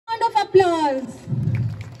applause.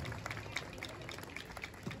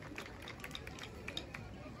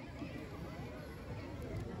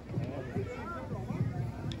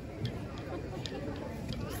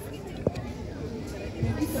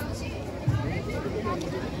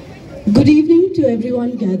 Good evening to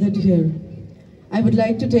everyone gathered here. I would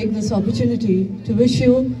like to take this opportunity to wish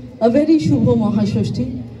you a very Shubho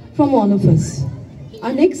Mahashashti from all of us.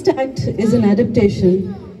 Our next act is an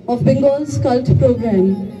adaptation of Bengal's cult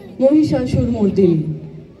program Mahishashur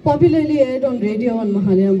Murdini, popularly aired on radio on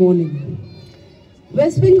Mahalaya morning.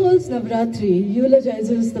 West Bengal's Navratri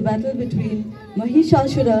eulogizes the battle between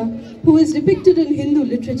Mahishashura, who is depicted in Hindu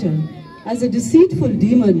literature as a deceitful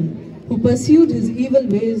demon who pursued his evil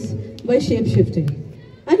ways by shape-shifting,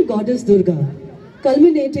 and goddess Durga,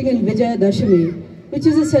 culminating in Vijaya Dashami, which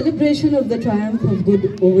is a celebration of the triumph of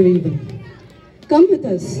good over evil. Come with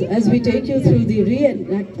us as we take you through the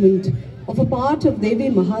reenactment of a part of Devi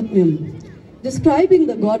Mahatmyam, describing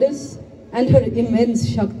the goddess and her immense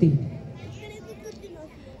Shakti.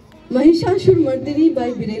 Mahishashur Mardini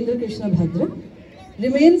by Virendra Krishna Bhadra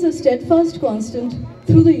remains a steadfast constant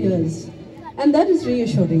through the years, and that is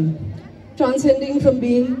reassuring. Transcending from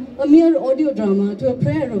being a mere audio drama to a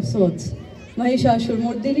prayer of sorts, Mahishashur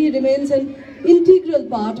Murdini remains an integral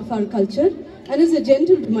part of our culture and is a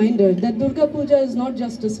gentle reminder that Durga Puja is not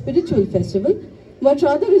just a spiritual festival, but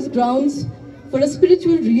rather is grounds for a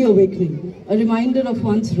spiritual reawakening, a reminder of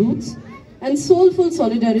one's roots and soulful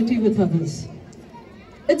solidarity with others.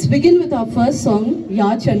 Let's begin with our first song,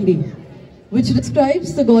 Ya Chandi, which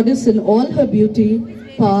describes the goddess in all her beauty,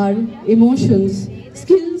 power, emotions,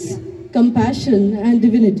 skills, compassion and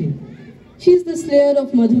divinity. She is the slayer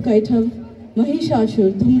of Madhu Kaitav,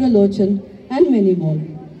 Mahishashur, Dhumra Lochan and many more.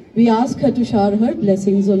 We ask her to shower her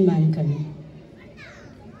blessings on mankind.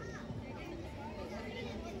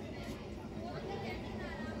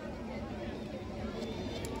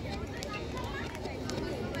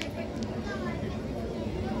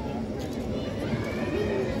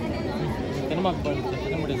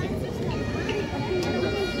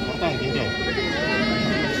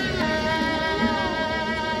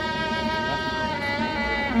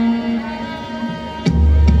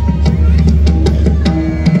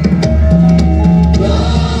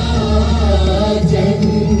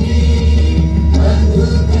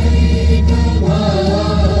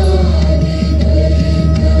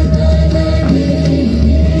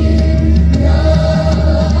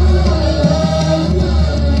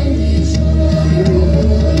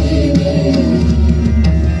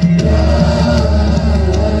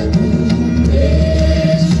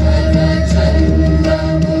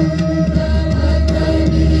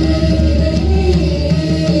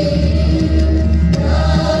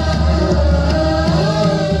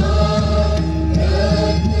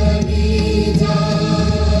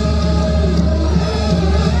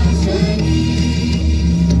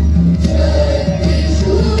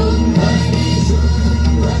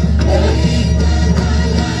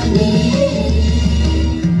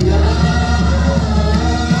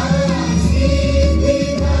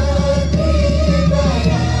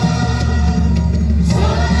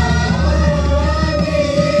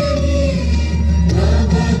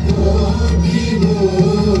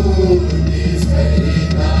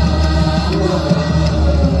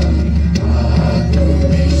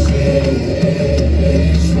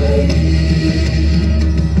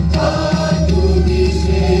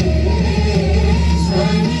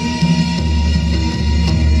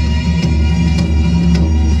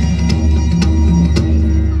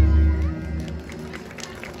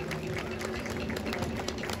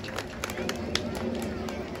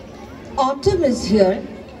 Autumn is here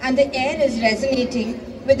and the air is resonating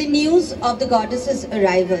with the news of the goddess's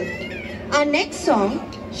arrival. Our next song,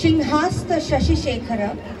 Shinghasta Shashi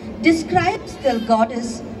Shekhara, describes the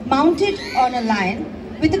goddess mounted on a lion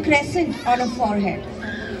with a crescent on her forehead,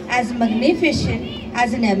 as magnificent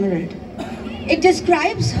as an emerald. It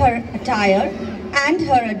describes her attire and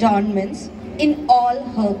her adornments in all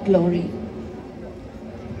her glory.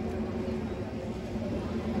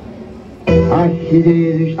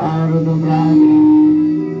 আশিদের শারদ প্রাণে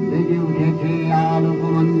বেজে উঠেছে আলোক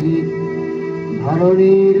মন্দির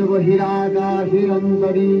ধরণীর বহিরাকাশের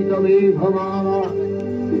অন্তরিত মেঘমালা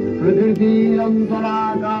প্রকৃতির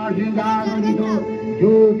অন্তরাকাশে জাগরিত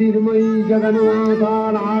জ্যোতির্ময়ী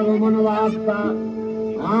জগন্মাতার আগমন বার্তা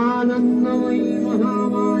আনন্দময়ী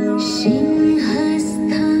মহামায়া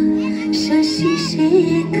সিংহস্থ শশি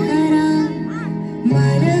শেখরা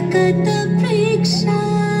মরকত প্রেক্ষা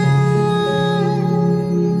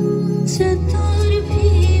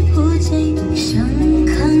चतुर्भिभुजै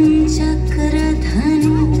शङ्खं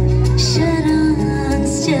चक्रधनु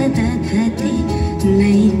शरांश्च दधाति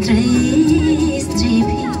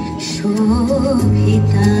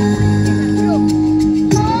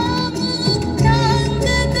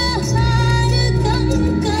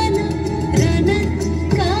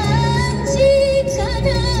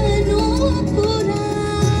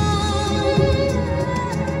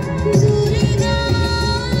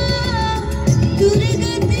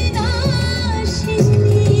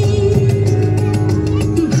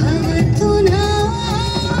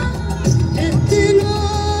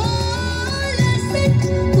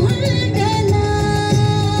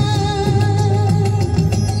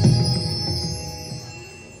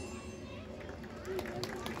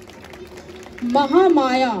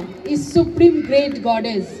Mahamaya is supreme great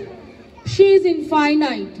goddess. She is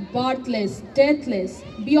infinite, birthless, deathless,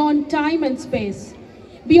 beyond time and space,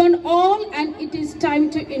 beyond all, and it is time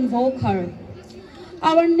to invoke her.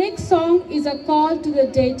 Our next song is a call to the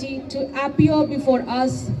deity to appear before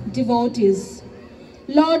us devotees.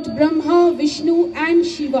 Lord Brahma, Vishnu and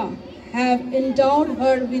Shiva have endowed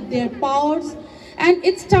her with their powers, and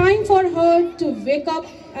it's time for her to wake up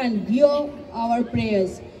and hear our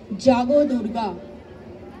prayers. Jago Durga.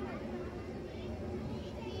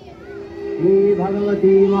 He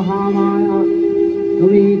Bhagavati Mahamaya,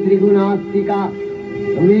 Tumi Trigunatika,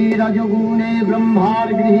 Tumi Rajogune Brahmar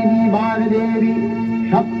Grihini Bhagadevi,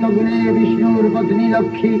 Saptagune Vishnu Patni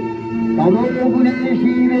Lakshi, Tamogune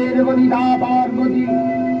Shive Vanita Parvati,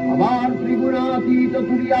 Avar Trigunati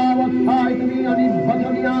Taturiya Tumi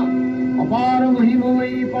Anibhajaniya, Apara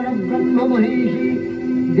Mahimai Parabrahma Mahishi,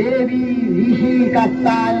 Devi Rishi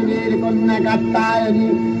Kattayani, Konna Kattayani,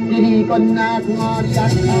 Tiri Konna Kumari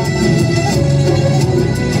Akka.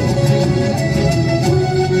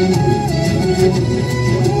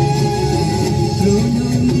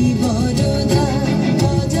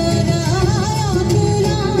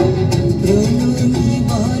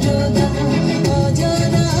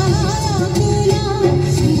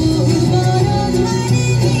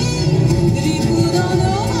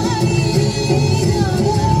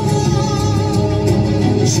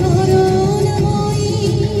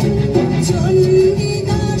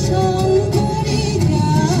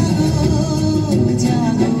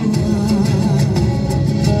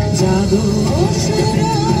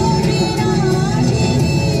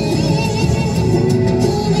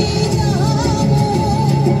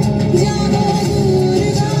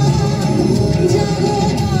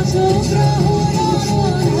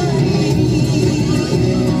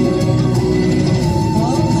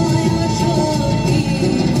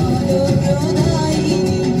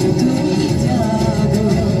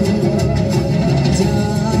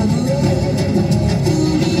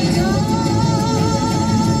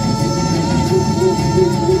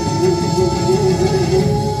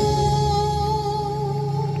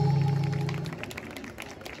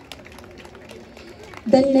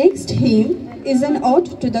 The next hymn is an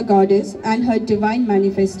ode to the goddess and her divine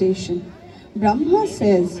manifestation. Brahma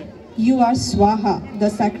says, "You are Swaha, the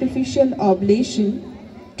sacrificial oblation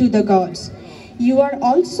to the gods. You are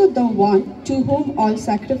also the one to whom all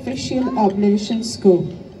sacrificial oblations go."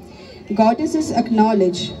 Goddesses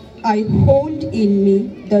acknowledge, "I hold in me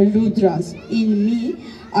the Rudras. In me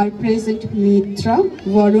are present Mitra,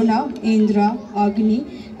 Varuna, Indra, Agni,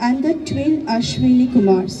 and the twin Ashwini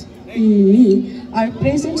Kumars. In me are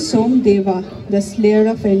present Somdeva, the slayer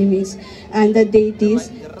of enemies, and the deities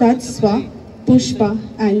Tatsva, Pushpa,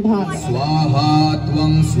 and Bhaga." Swaha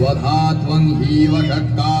Twang Swadha Twang Hiva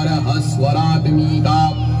Shatkara Swaratmika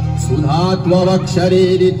Sudhatva Vakshare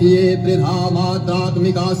Ditye Tridha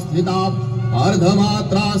Matratmika Sthita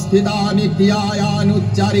Ardhamatra Sthita Nityaya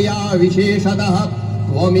Nucharya Visheshatah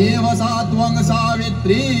Tvameva Satvang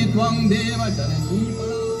Savitri Tvang Deva Janani.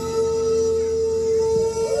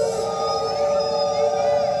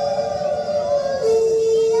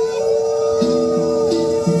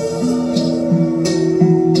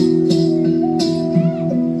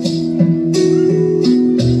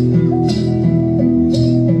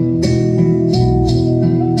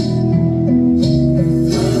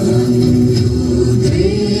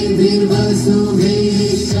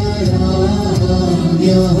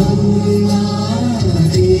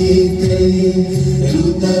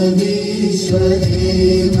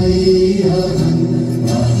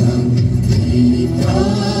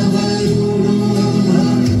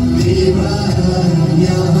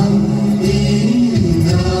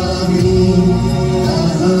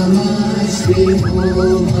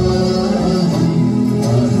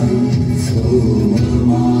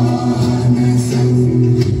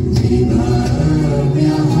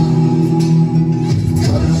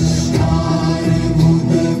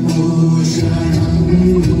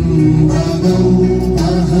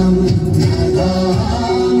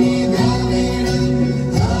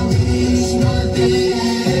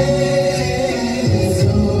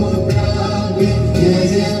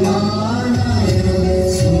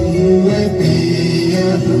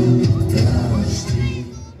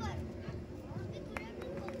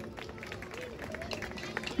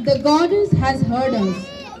 The goddess has heard us.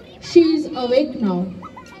 She is awake now.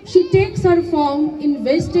 She takes her form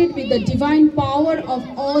invested with the divine power of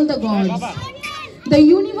all the gods. The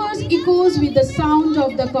universe echoes with the sound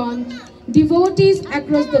of the conch. Devotees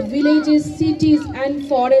across the villages, cities and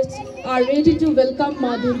forests are ready to welcome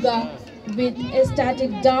Ma Durga with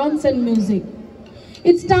ecstatic dance and music.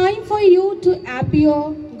 It's time for you to appear,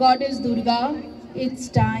 Goddess Durga. It's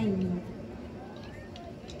time.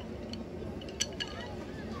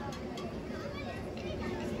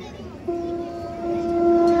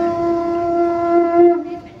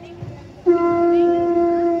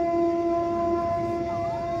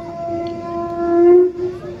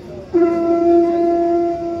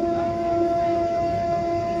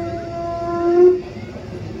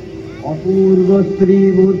 অপূর্ব স্ত্রী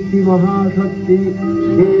মূর্তি মহাশক্তি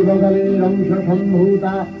দেবগণের অংশ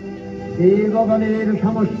সম্ভূতা দেবগণের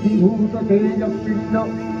সমষ্টিভূত তেজপিণ্ড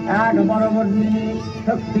এক বরবর্ণী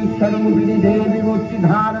শক্তি স্বরূপিণী দেবী মূর্তি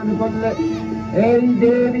ধারণ করলে এই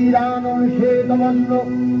দেবীর আনন শ্বেতবর্ণ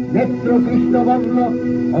নেত্র কৃষ্ণবর্ণ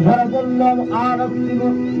অধরপল্লব আরক্তিম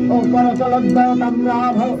ও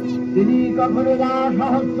করতলদ্বতাম্রাভ তিনি কখনো বা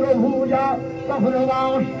সহস্রভুজা কখনো বা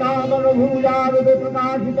অষ্টাদশভুজা রূপে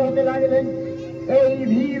প্রকাশিত হতে লাগলেন। এই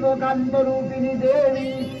ভীমকান্ত রূপিণী দেবী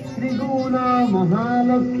ত্রিগুণা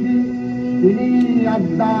মহালক্ষ্মী তিনি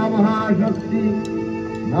আদ্যা মহাশক্তি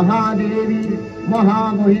মহাদেবী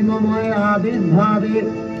মহামহিমময় আবির্ভাবে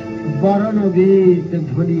বরণগীত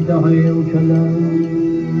ধ্বনিত হয়ে উঠল।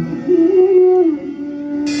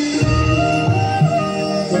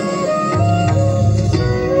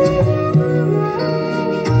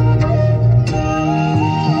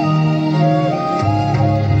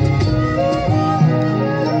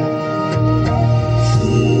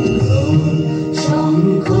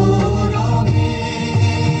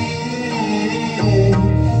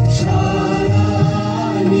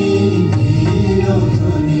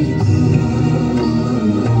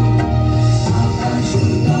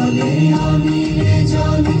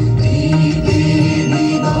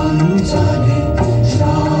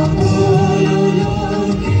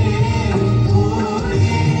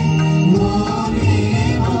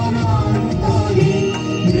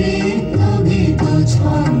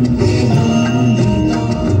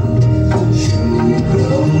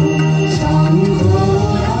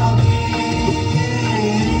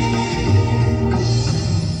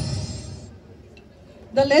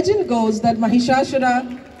 The legend goes that Mahishasura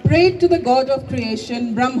prayed to the god of creation,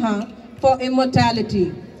 Brahma, for immortality.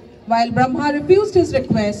 While Brahma refused his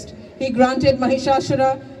request, he granted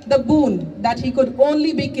Mahishasura the boon that he could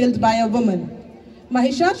only be killed by a woman.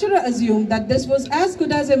 Mahishasura assumed that this was as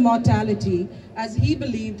good as immortality, as he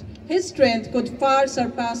believed his strength could far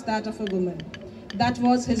surpass that of a woman. That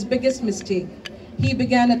was his biggest mistake. He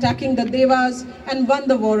began attacking the Devas and won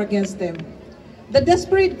the war against them. The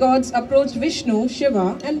desperate gods approached Vishnu, Shiva,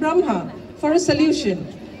 and Brahma for a solution.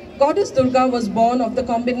 Goddess Durga was born of the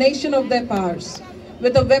combination of their powers.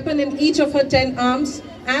 With a weapon in each of her 10 arms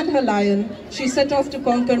and her lion, she set off to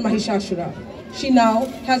conquer Mahishasura. She now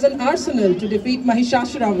has an arsenal to defeat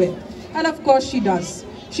Mahishasura with, and of course she does.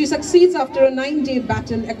 She succeeds after a 9-day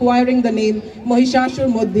battle, acquiring the name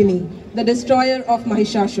Mahishashur-Mardini, the destroyer of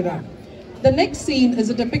Mahishasura. The next scene is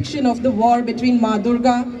a depiction of the war between Ma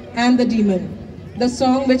Durga and the demon. The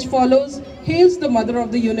song which follows hails the mother of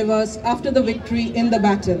the universe after the victory in the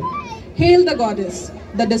battle. Hail the goddess,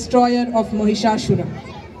 the destroyer of Mahishasura.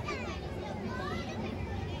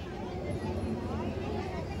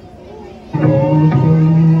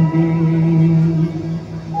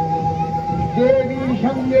 দেবীর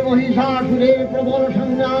সঙ্গে মহিষাসুরের প্রবল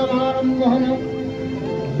সংগ্রাম আরম্ভ হল।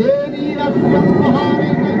 দেবীর অস্ত্রপ্রহারে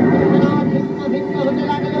ছিন্ন হতে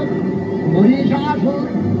লাগল। মহিষাসুর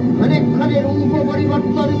অনেকক্ষণে রূপ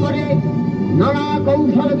পরিবর্তন করে নানা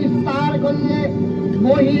কৌশল বিস্তার করলে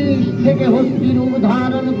মহিষ থেকে হস্তি রূপ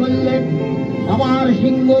ধারণ করলে। আবার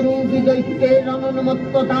সিংহরূপী দৈত্যের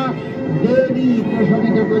অনন্মত্ততা দেবী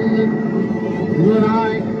প্রশমিত করলেন।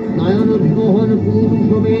 পুনরায় নয়নোদ্মোহন পুরুষ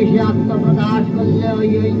বেশে আত্মপ্রকাশ করলে ওই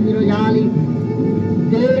ইন্দ্রজালী।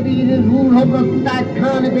 দেবীর রূঢ়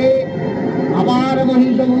প্রত্যাখ্যান পেয়ে আবার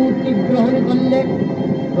মহিষ মূর্তি গ্রহণ করলে।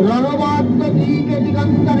 রণবাদ্য দিকে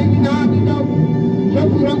দিগন্তরে নিনাদিত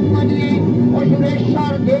চতুরঙ্গ দিয়ে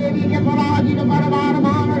অসুরেশ্বর দেবীকে পরাজিত করবার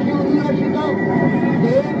মানসে উল্লসিত।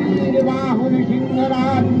 দেবীর বাহন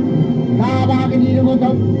সিংহরাজ দাবাগ্নির মতো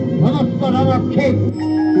সমস্ত রণক্ষে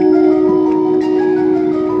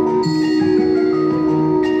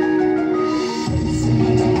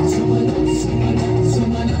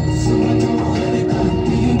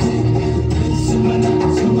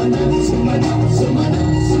Sumana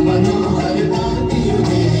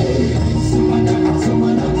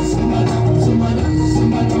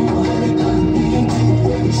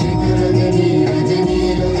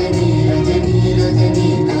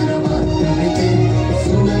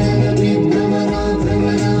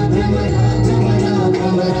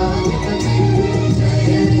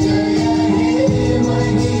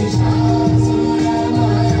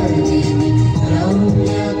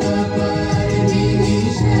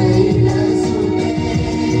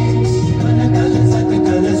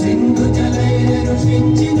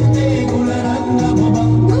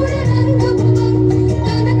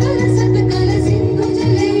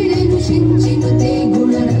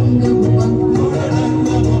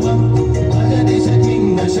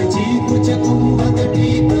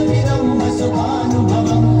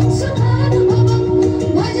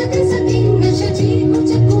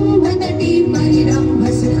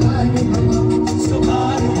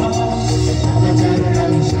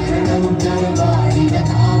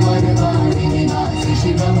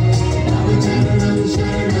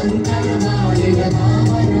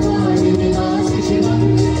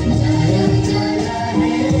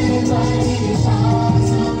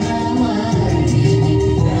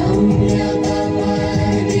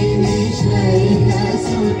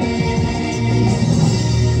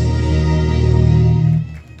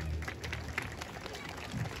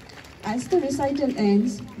recital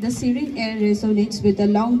ends, the serene air resonates with the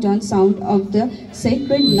long-drawn sound of the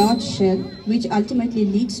sacred Lord shell, which ultimately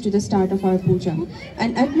leads to the start of our puja.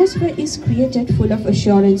 An atmosphere is created full of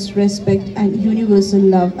assurance, respect, and universal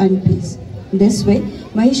love and peace. This way,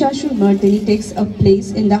 Mahishasur Mardini takes a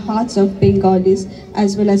place in the hearts of Bengalis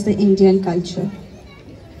as well as the Indian culture.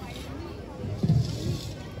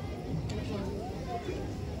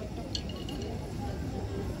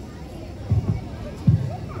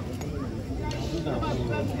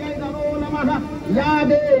 या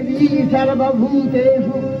देवी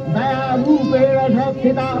सर्वभूतेषु दयारूपेण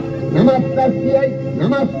संस्थिता नमस्तस्यै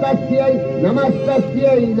नमस्तस्यै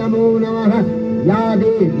नमस्तस्यै नमो नमः या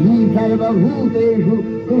देवी सर्वभूतेषु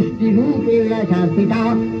तुष्टिरूपेण संस्थिता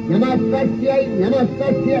नमस्तस्यै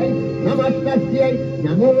नमस्तस्यै नमस्तस्यै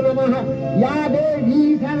नमो नमः या देवी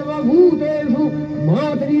सर्वभूतेषु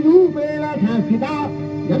मातृरूपेण संस्थिता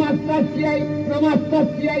नमस्तस्यै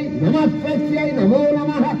नमस्तस्यै नमस्तस्यै नमो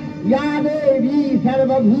नमः या देवी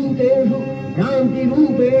सर्वभूतेषु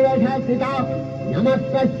भ्रान्तिरूपेण संस्थिता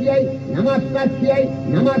नमस्तस्यै नमस्तस्यै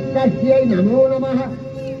नमस्तस्यै नमो नमः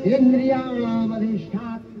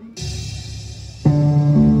इन्द्रियाणामधिष्ठात्री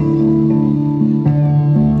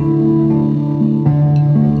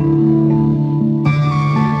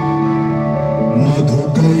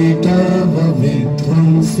मधुकैटव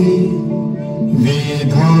विध्वंसी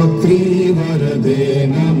वेधात्री वरदे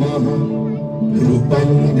नमः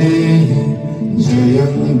रूपं देहि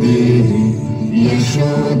जयं देहि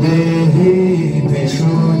यशो देहि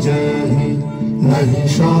दिशो जहि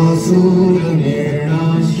महिषासुरनिर्णाशि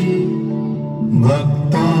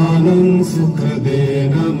भक्तानां सुखदे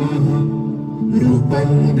नमः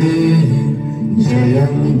रूपं देहि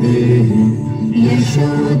जयं देहि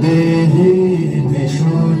यशो देहि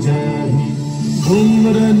दिशो जहि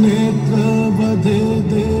धूम्रनेत्र वदे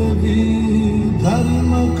देवी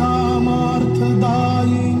धर्म कामार्थदायिनी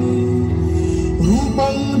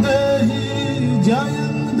रूपं देहि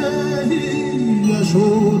जयं देहि यशो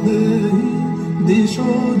देहि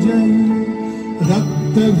दिशो जयि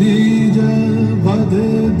रक्तबीज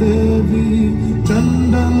वदे देवी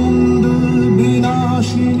चण्डमुण्ड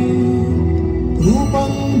विनाशिनी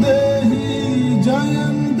रूपं देहि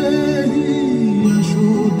जयं देहि यशो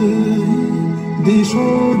देहि दिशो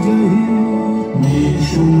जहि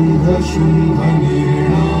निशुम्भ शुम्भ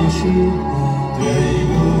निर्णाशि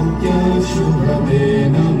त्रैलोक्य शुभदे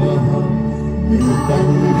नमः रूपं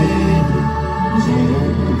देहि जयं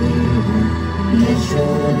देहि यशो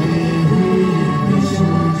देहि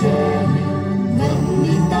दिशो जहि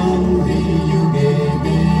वन्दितां वियुगे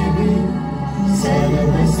देवी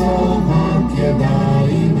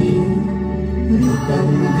सर्वसौभाग्यदायिनी रूपं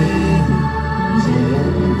देहि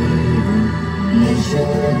जयं देहि यशो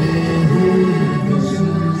देहि दिशो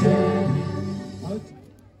जहि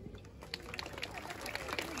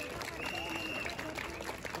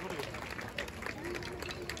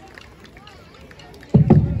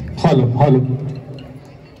Hello.